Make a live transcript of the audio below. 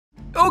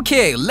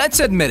Okay, let's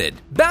admit it.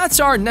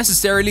 Bats aren't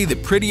necessarily the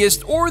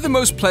prettiest or the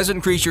most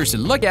pleasant creatures to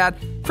look at.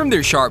 From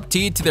their sharp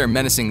teeth to their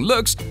menacing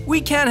looks,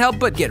 we can't help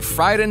but get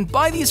frightened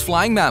by these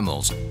flying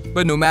mammals.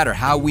 But no matter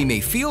how we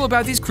may feel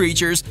about these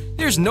creatures,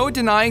 there's no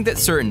denying that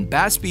certain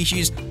bat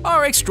species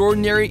are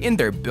extraordinary in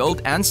their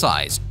build and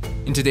size.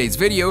 In today's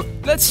video,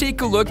 let's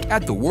take a look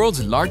at the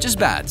world's largest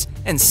bats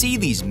and see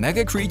these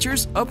mega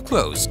creatures up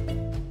close.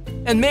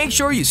 And make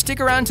sure you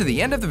stick around to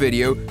the end of the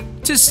video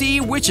to see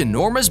which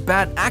enormous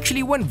bat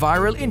actually went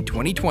viral in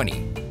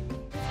 2020.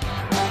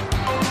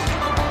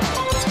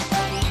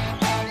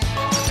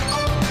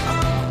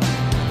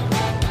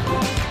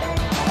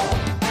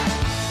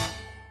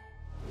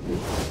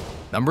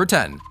 Number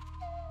 10.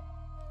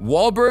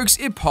 Walbergs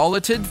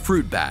Ipolit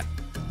Fruit Bat.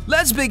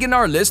 Let's begin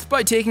our list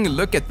by taking a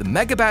look at the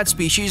mega bat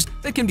species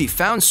that can be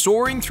found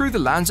soaring through the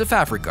lands of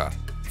Africa.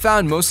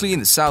 Found mostly in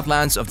the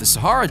southlands of the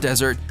Sahara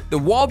Desert, the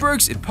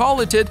Walbergs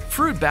Ipolit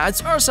Fruit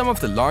Bats are some of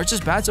the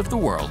largest bats of the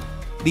world.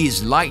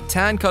 These light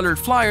tan-colored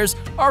flyers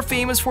are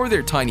famous for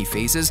their tiny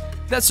faces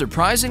that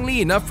surprisingly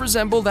enough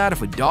resemble that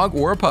of a dog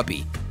or a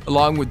puppy.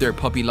 Along with their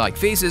puppy-like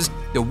faces,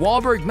 the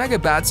Walberg Mega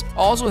Bats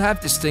also have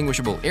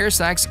distinguishable air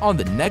sacs on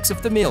the necks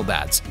of the male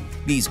bats.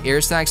 These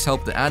air sacs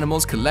help the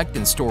animals collect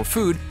and store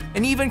food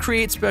and even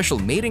create special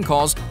mating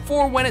calls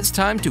for when it's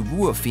time to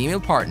woo a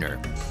female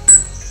partner.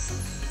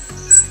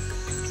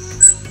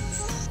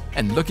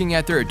 And looking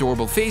at their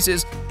adorable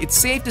faces, it's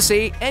safe to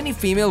say any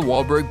female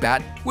Walberg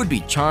bat would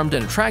be charmed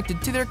and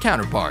attracted to their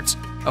counterparts.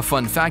 A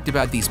fun fact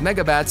about these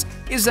megabats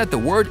is that the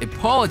word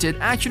Ipolit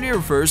actually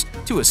refers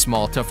to a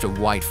small tuft of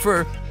white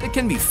fur that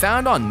can be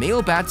found on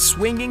male bats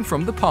swinging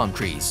from the palm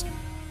trees.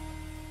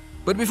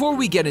 But before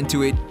we get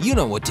into it, you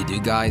know what to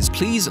do, guys.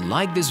 Please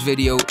like this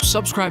video,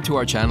 subscribe to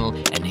our channel,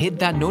 and hit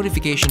that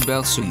notification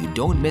bell so you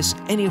don't miss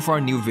any of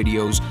our new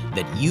videos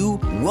that you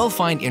will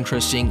find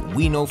interesting,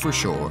 we know for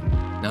sure.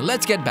 Now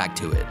let's get back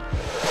to it.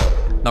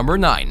 Number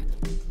 9.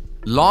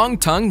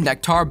 Long-tongued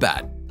Nectar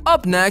Bat.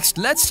 Up next,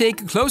 let's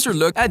take a closer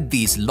look at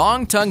these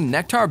long-tongued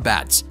nectar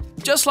bats.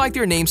 Just like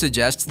their name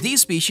suggests,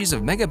 these species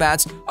of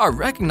megabats are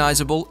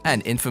recognizable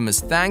and infamous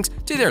thanks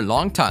to their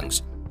long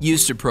tongues.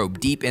 Used to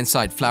probe deep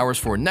inside flowers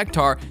for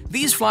nectar,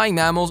 these flying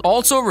mammals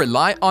also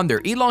rely on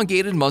their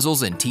elongated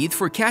muzzles and teeth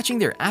for catching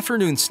their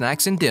afternoon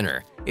snacks and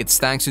dinner. It's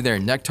thanks to their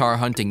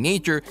nectar-hunting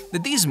nature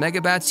that these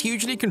megabats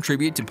hugely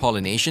contribute to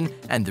pollination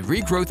and the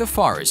regrowth of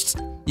forests.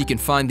 You can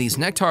find these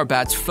nectar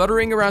bats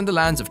fluttering around the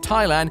lands of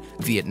Thailand,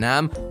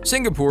 Vietnam,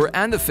 Singapore,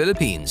 and the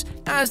Philippines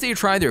as they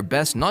try their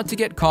best not to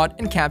get caught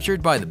and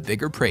captured by the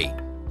bigger prey.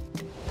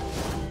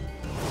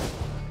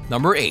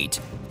 Number 8.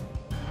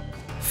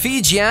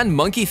 Fujian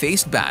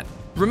Monkey-Faced Bat.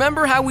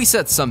 Remember how we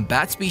said some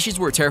bat species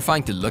were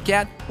terrifying to look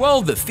at?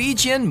 Well, the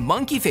Fujian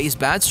monkey-faced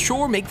bats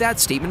sure make that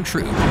statement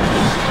true.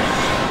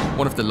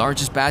 One of the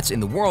largest bats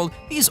in the world,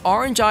 these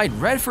orange-eyed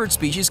red-furred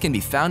species can be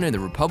found in the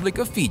Republic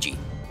of Fiji.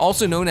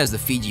 Also known as the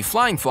Fiji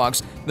Flying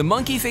Fox, the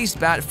monkey-faced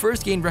bat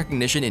first gained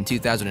recognition in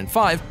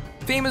 2005.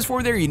 Famous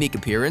for their unique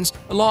appearance,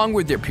 along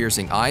with their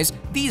piercing eyes,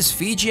 these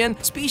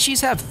Fijian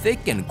species have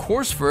thick and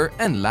coarse fur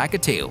and lack a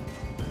tail.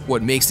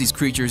 What makes these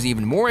creatures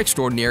even more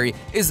extraordinary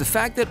is the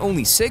fact that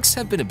only 6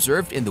 have been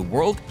observed in the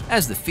world,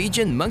 as the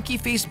Fijian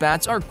monkey-faced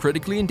bats are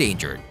critically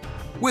endangered.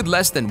 With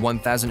less than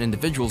 1,000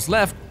 individuals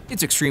left,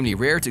 it's extremely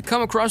rare to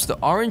come across the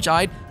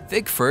orange-eyed,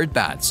 thick-furred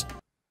bats.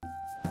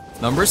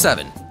 Number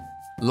 7.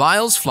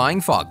 Lyles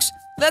Flying Fox.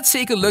 Let's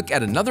take a look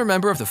at another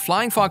member of the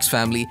flying fox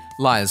family.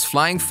 Lyles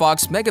Flying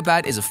Fox Mega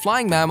Bat is a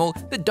flying mammal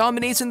that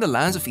dominates in the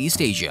lands of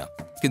East Asia.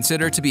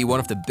 Considered to be one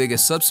of the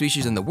biggest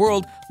subspecies in the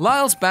world,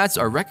 Lyles bats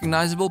are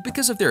recognizable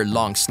because of their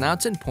long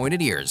snouts and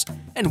pointed ears.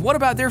 And what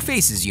about their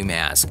faces, you may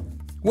ask?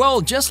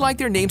 Well, just like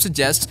their name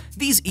suggests,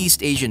 these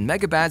East Asian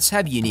megabats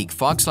have unique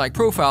fox-like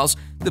profiles.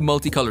 The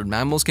multicolored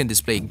mammals can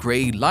display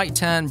gray, light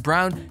tan,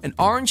 brown, and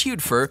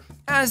orange-hued fur,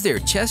 as their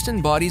chest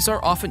and bodies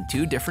are often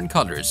 2 different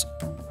colors.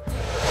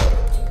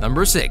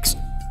 Number 6.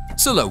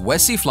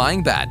 Solawesley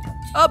Flying Bat.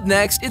 Up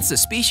next, it's the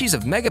species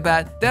of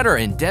megabat that are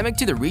endemic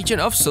to the region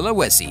of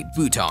Sulawesi,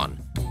 Bhutan.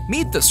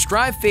 Meet the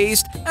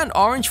stripe-faced and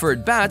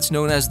orange-furred bats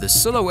known as the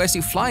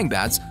Solawesley Flying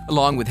Bats.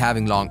 Along with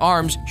having long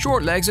arms,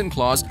 short legs, and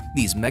claws,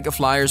 these mega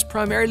flyers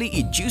primarily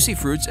eat juicy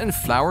fruits and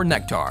flower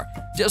nectar,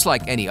 just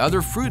like any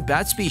other fruit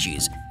bat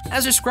species.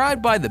 As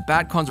described by the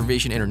Bat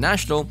Conservation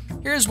International,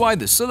 here's why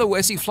the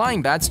Solawesley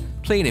Flying Bats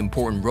play an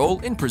important role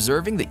in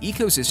preserving the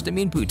ecosystem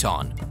in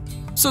Bhutan.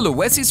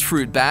 Sulawesi's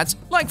fruit bats,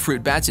 like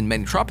fruit bats in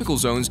many tropical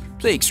zones,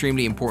 play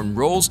extremely important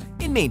roles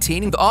in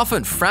maintaining the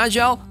often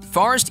fragile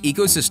forest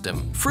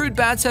ecosystem. Fruit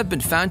bats have been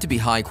found to be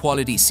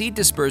high-quality seed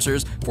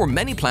dispersers for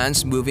many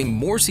plants, moving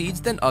more seeds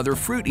than other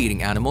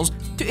fruit-eating animals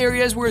to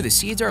areas where the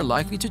seeds are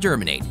likely to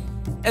germinate.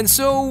 And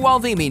so, while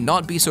they may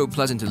not be so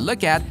pleasant to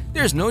look at,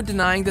 there's no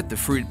denying that the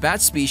fruit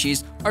bat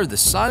species are the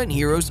silent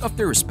heroes of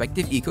their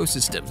respective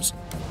ecosystems.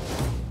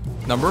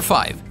 Number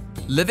 5.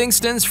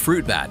 Livingstons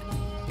Fruit Bat.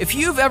 If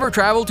you've ever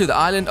traveled to the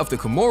island of the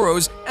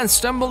Comoros and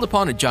stumbled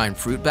upon a giant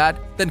fruit bat,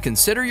 then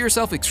consider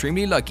yourself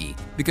extremely lucky,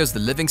 because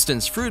the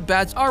Livingstons Fruit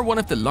Bats are one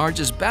of the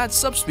largest bat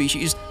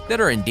subspecies that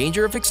are in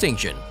danger of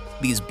extinction.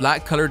 These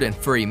black-colored and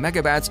furry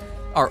megabats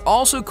are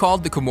also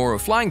called the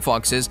Comoro Flying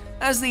Foxes,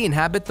 as they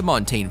inhabit the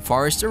montane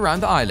forests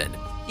around the island.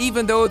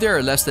 Even though there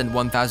are less than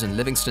 1,000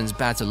 Livingstons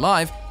bats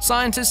alive,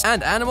 scientists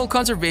and animal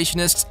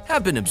conservationists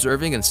have been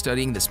observing and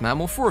studying this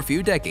mammal for a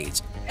few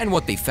decades. And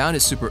what they found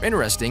is super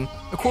interesting.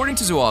 According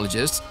to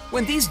zoologists,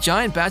 when these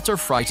giant bats are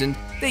frightened,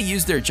 they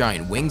use their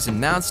giant wings and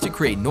mouths to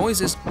create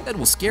noises that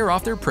will scare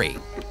off their prey.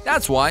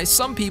 That's why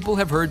some people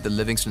have heard the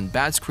Livingstone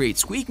bats create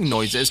squeaking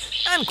noises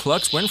and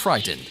clucks when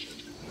frightened.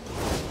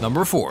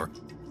 Number 4.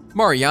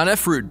 Mariana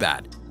Fruit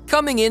Bat.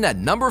 Coming in at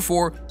number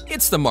 4,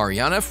 it's the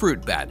Mariana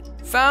Fruit Bat.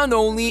 Found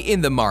only in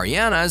the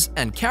Marianas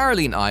and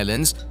Caroline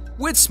Islands,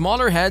 with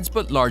smaller heads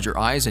but larger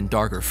eyes and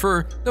darker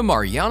fur, the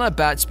Mariana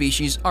bat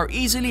species are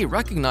easily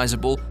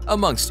recognizable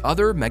amongst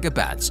other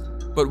megabats.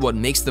 But what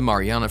makes the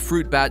Mariana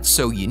Fruit Bat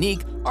so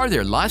unique are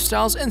their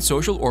lifestyles and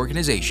social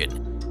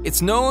organization.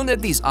 It's known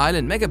that these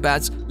island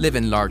megabats live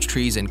in large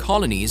trees and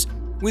colonies,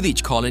 with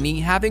each colony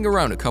having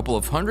around a couple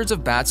of hundreds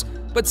of bats,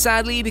 but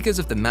sadly, because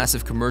of the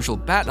massive commercial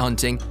bat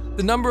hunting,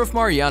 the number of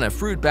Mariana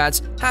Fruit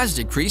Bats has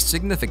decreased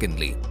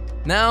significantly.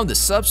 Now, the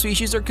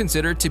subspecies are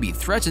considered to be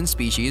threatened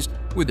species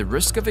with the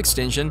risk of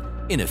extinction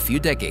in a few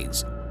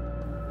decades.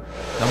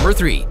 Number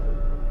 3.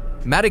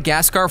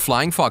 Madagascar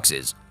Flying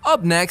Foxes.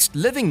 Up next,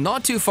 living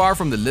not too far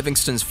from the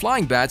Livingstons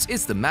Flying Bats,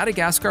 is the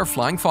Madagascar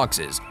Flying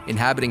Foxes.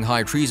 Inhabiting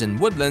high trees and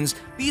woodlands,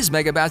 these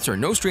megabats are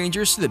no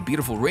strangers to the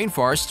beautiful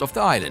rainforests of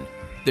the island.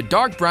 The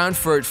dark brown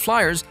furred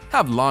flyers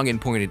have long and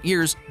pointed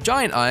ears,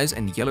 giant eyes,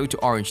 and yellow to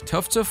orange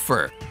tufts of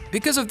fur.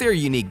 Because of their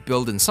unique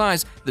build and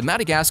size, the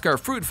Madagascar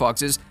fruit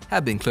foxes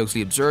have been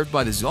closely observed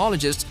by the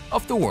zoologists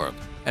of the world.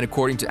 And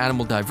according to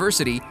Animal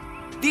Diversity,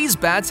 these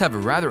bats have a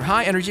rather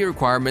high energy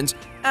requirements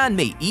and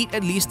may eat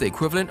at least the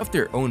equivalent of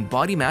their own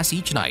body mass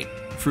each night.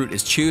 Fruit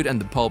is chewed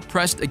and the pulp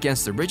pressed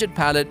against the rigid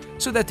palate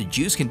so that the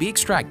juice can be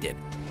extracted.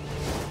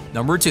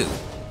 Number 2.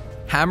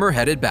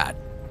 Hammerheaded Bat.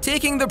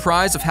 Taking the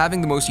prize of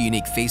having the most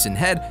unique face and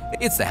head,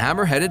 it's the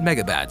Hammerheaded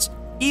Mega Bats.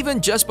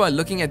 Even just by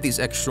looking at these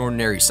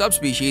extraordinary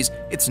subspecies,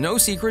 it's no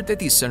secret that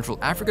these Central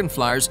African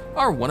flyers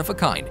are one of a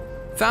kind.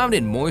 Found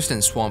in moist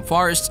and swamp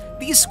forests,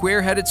 these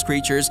square-headed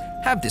creatures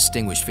have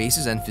distinguished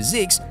faces and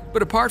physiques,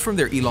 but apart from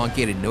their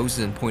elongated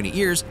noses and pointy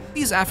ears,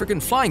 these African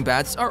flying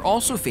bats are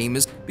also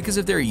famous because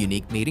of their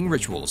unique mating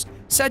rituals.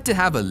 Said to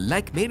have a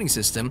lek mating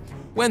system,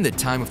 when the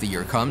time of the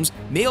year comes,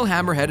 male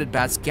hammer-headed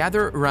bats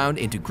gather around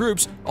into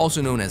groups,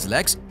 also known as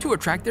leks, to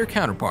attract their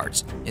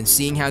counterparts. And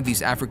seeing how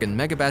these African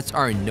megabats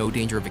are in no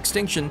danger of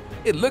extinction,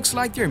 it looks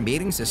like their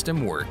mating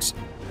system works.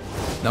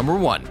 Number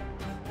 1.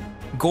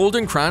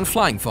 Golden Crowned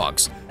Flying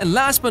Fox. And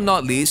last but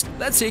not least,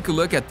 let's take a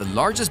look at the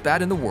largest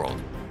bat in the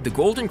world, the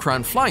Golden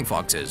Crowned Flying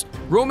Foxes.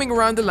 Roaming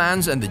around the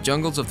lands and the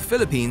jungles of the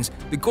Philippines,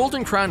 the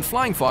Golden Crowned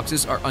Flying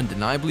Foxes are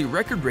undeniably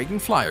record-breaking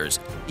flyers.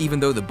 Even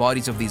though the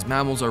bodies of these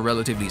mammals are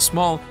relatively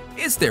small,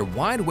 it's their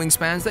wide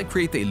wingspans that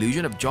create the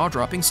illusion of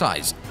jaw-dropping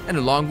size. And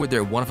along with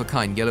their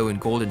one-of-a-kind yellow and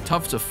golden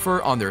tufts of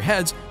fur on their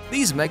heads,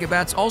 these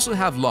megabats also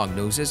have long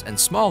noses and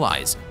small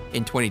eyes.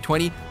 In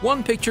 2020,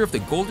 one picture of the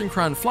Golden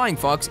Crowned Flying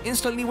Fox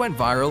instantly went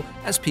viral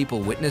as people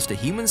witnessed a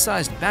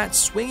human-sized bat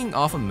swinging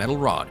off a metal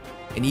rod.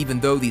 And even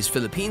though these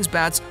Philippines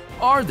bats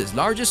are the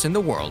largest in the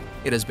world,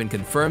 it has been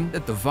confirmed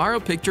that the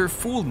viral picture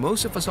fooled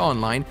most of us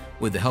online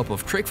with the help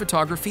of trick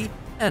photography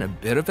and a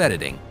bit of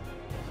editing.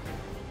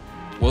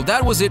 Well,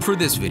 that was it for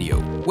this video.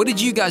 What did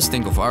you guys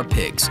think of our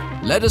pigs?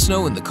 Let us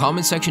know in the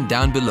comment section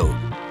down below.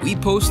 We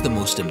post the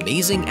most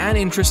amazing and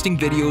interesting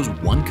videos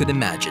one could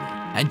imagine.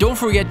 And don't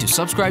forget to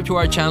subscribe to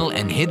our channel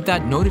and hit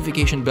that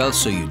notification bell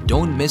so you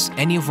don't miss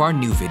any of our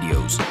new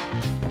videos.